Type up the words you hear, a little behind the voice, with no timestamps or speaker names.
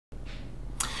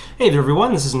Hey there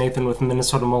everyone, this is Nathan with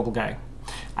Minnesota Mobile Guy.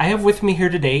 I have with me here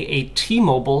today a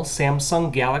T-Mobile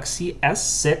Samsung Galaxy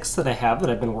S6 that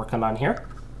I've been working on here.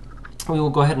 We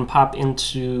will go ahead and pop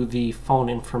into the phone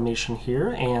information here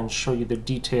and show you the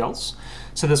details.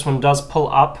 So this one does pull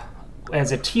up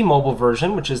as a T-Mobile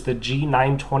version, which is the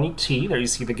G920T. There you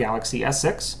see the Galaxy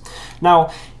S6.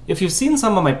 Now, if you've seen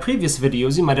some of my previous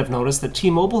videos, you might have noticed that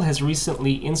T-Mobile has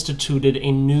recently instituted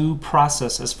a new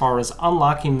process as far as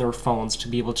unlocking their phones to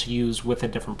be able to use with a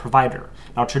different provider.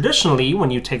 Now, traditionally,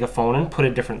 when you take a phone and put a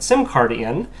different SIM card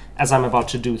in, as I'm about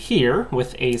to do here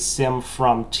with a SIM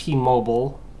from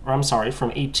T-Mobile, or I'm sorry, from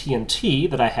at&t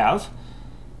that I have,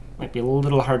 might be a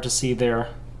little hard to see there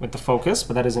with the focus,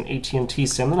 but that is an at&t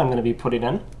SIM that I'm going to be putting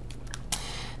in.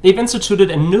 They've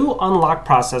instituted a new unlock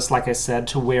process, like I said,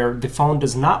 to where the phone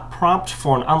does not prompt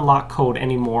for an unlock code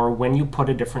anymore when you put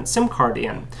a different SIM card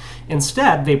in.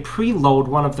 Instead, they preload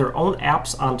one of their own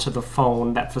apps onto the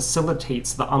phone that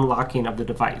facilitates the unlocking of the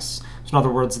device. So in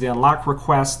other words, the unlock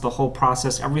request, the whole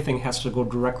process, everything has to go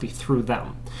directly through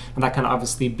them. And that can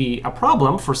obviously be a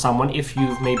problem for someone if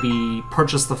you've maybe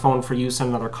purchased the phone for use in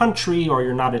another country, or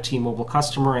you're not a T-Mobile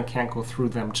customer and can't go through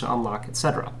them to unlock,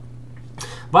 etc.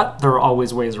 But there are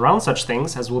always ways around such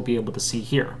things, as we'll be able to see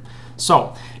here.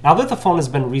 So now that the phone has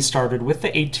been restarted with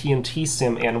the at&t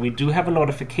SIM in, we do have a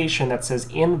notification that says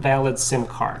invalid SIM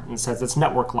card and says it's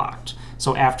network locked.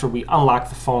 So after we unlock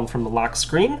the phone from the lock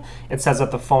screen, it says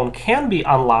that the phone can be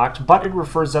unlocked, but it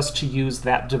refers us to use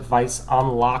that device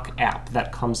unlock app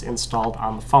that comes installed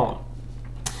on the phone.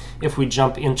 If we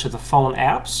jump into the phone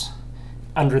apps,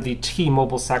 under the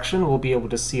T-Mobile section, we'll be able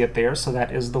to see it there. So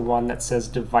that is the one that says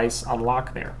device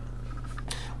unlock there.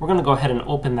 We're going to go ahead and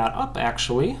open that up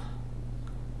actually.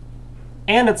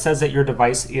 And it says that your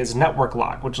device is network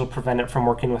locked, which will prevent it from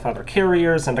working with other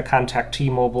carriers, and to contact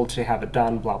T-Mobile to have it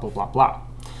done, blah, blah, blah, blah.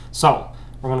 So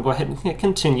we're going to go ahead and hit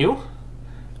continue.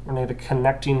 We're going to hit the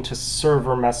connecting to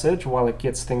server message while it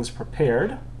gets things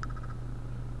prepared.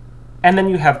 And then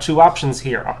you have two options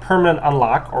here, a permanent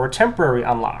unlock or a temporary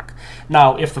unlock.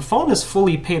 Now, if the phone is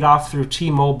fully paid off through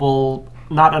T-Mobile,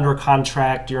 not under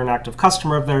contract, you're an active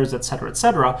customer of theirs,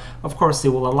 etc., of course they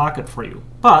will unlock it for you.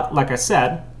 But, like I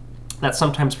said, that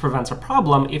sometimes prevents a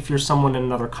problem if you're someone in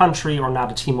another country or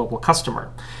not a T-Mobile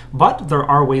customer. But there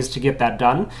are ways to get that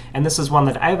done, and this is one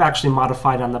that I've actually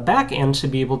modified on the back end to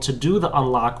be able to do the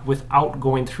unlock without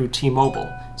going through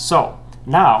T-Mobile. So,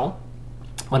 now,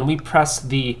 when we press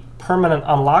the permanent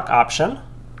unlock option,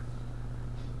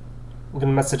 we'll get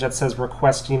a message that says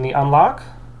requesting the unlock.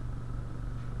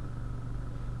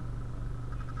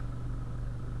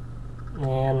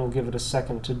 And we'll give it a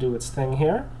second to do its thing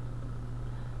here.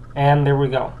 And there we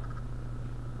go.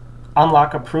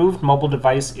 Unlock approved, mobile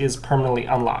device is permanently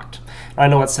unlocked. I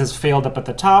know it says failed up at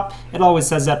the top. It always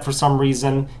says that for some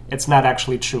reason. It's not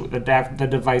actually true. The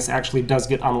device actually does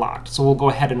get unlocked. So we'll go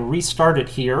ahead and restart it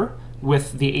here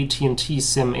with the at&t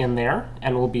SIM in there,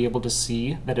 and we'll be able to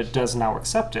see that it does now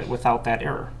accept it without that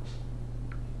error.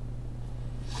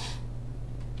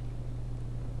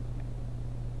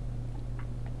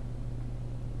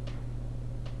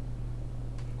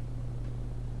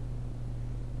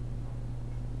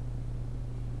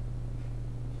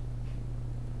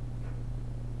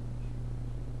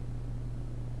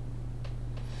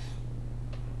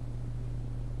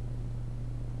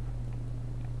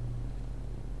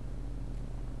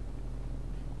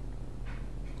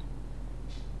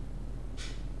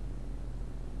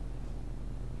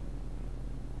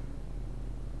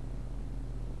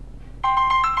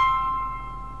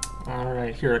 All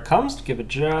right, here it comes. Give it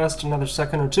just another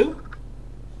second or two.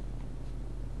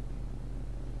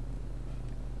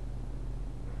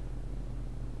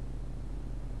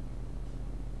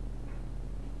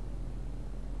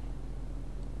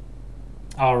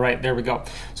 All right, there we go.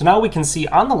 So now we can see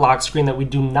on the lock screen that we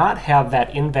do not have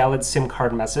that invalid SIM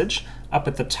card message. Up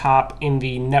at the top in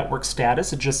the network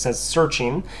status, it just says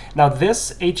searching. Now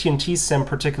this at&t SIM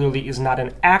particularly is not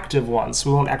an active one, so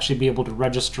we won't actually be able to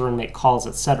register and make calls,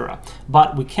 etc.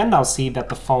 But we can now see that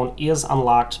the phone is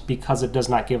unlocked because it does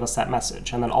not give us that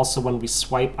message. And then also when we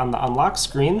swipe on the unlock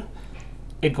screen,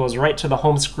 it goes right to the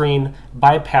home screen,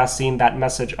 bypassing that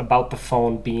message about the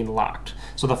phone being locked.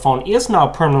 So the phone is now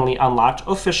permanently unlocked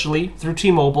officially through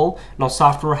T-Mobile. No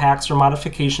software hacks or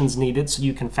modifications needed, so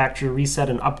you can factory reset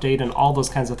and update and all those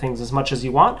kinds of things as much as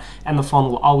you want, and the phone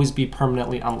will always be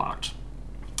permanently unlocked.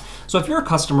 So if you're a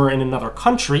customer in another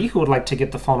country who would like to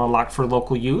get the phone unlocked for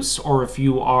local use, or if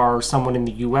you are someone in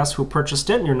the US who purchased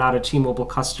it and you're not a T-Mobile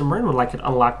customer and would like it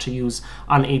unlocked to use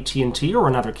on AT&T or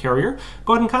another carrier,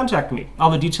 go ahead and contact me.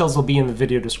 All the details will be in the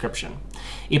video description.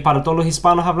 Y para todos los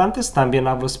hispanos hablantes, también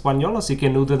hablo español, así que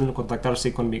no duden en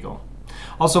contactarse conmigo.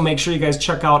 Also, make sure you guys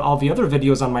check out all the other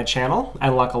videos on my channel. I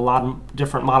unlock a lot of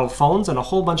different model phones and a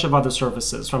whole bunch of other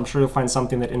services, so I'm sure you'll find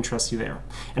something that interests you there.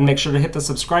 And make sure to hit the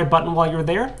subscribe button while you're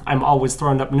there. I'm always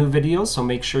throwing up new videos, so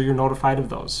make sure you're notified of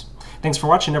those. Thanks for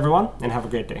watching, everyone, and have a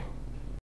great day.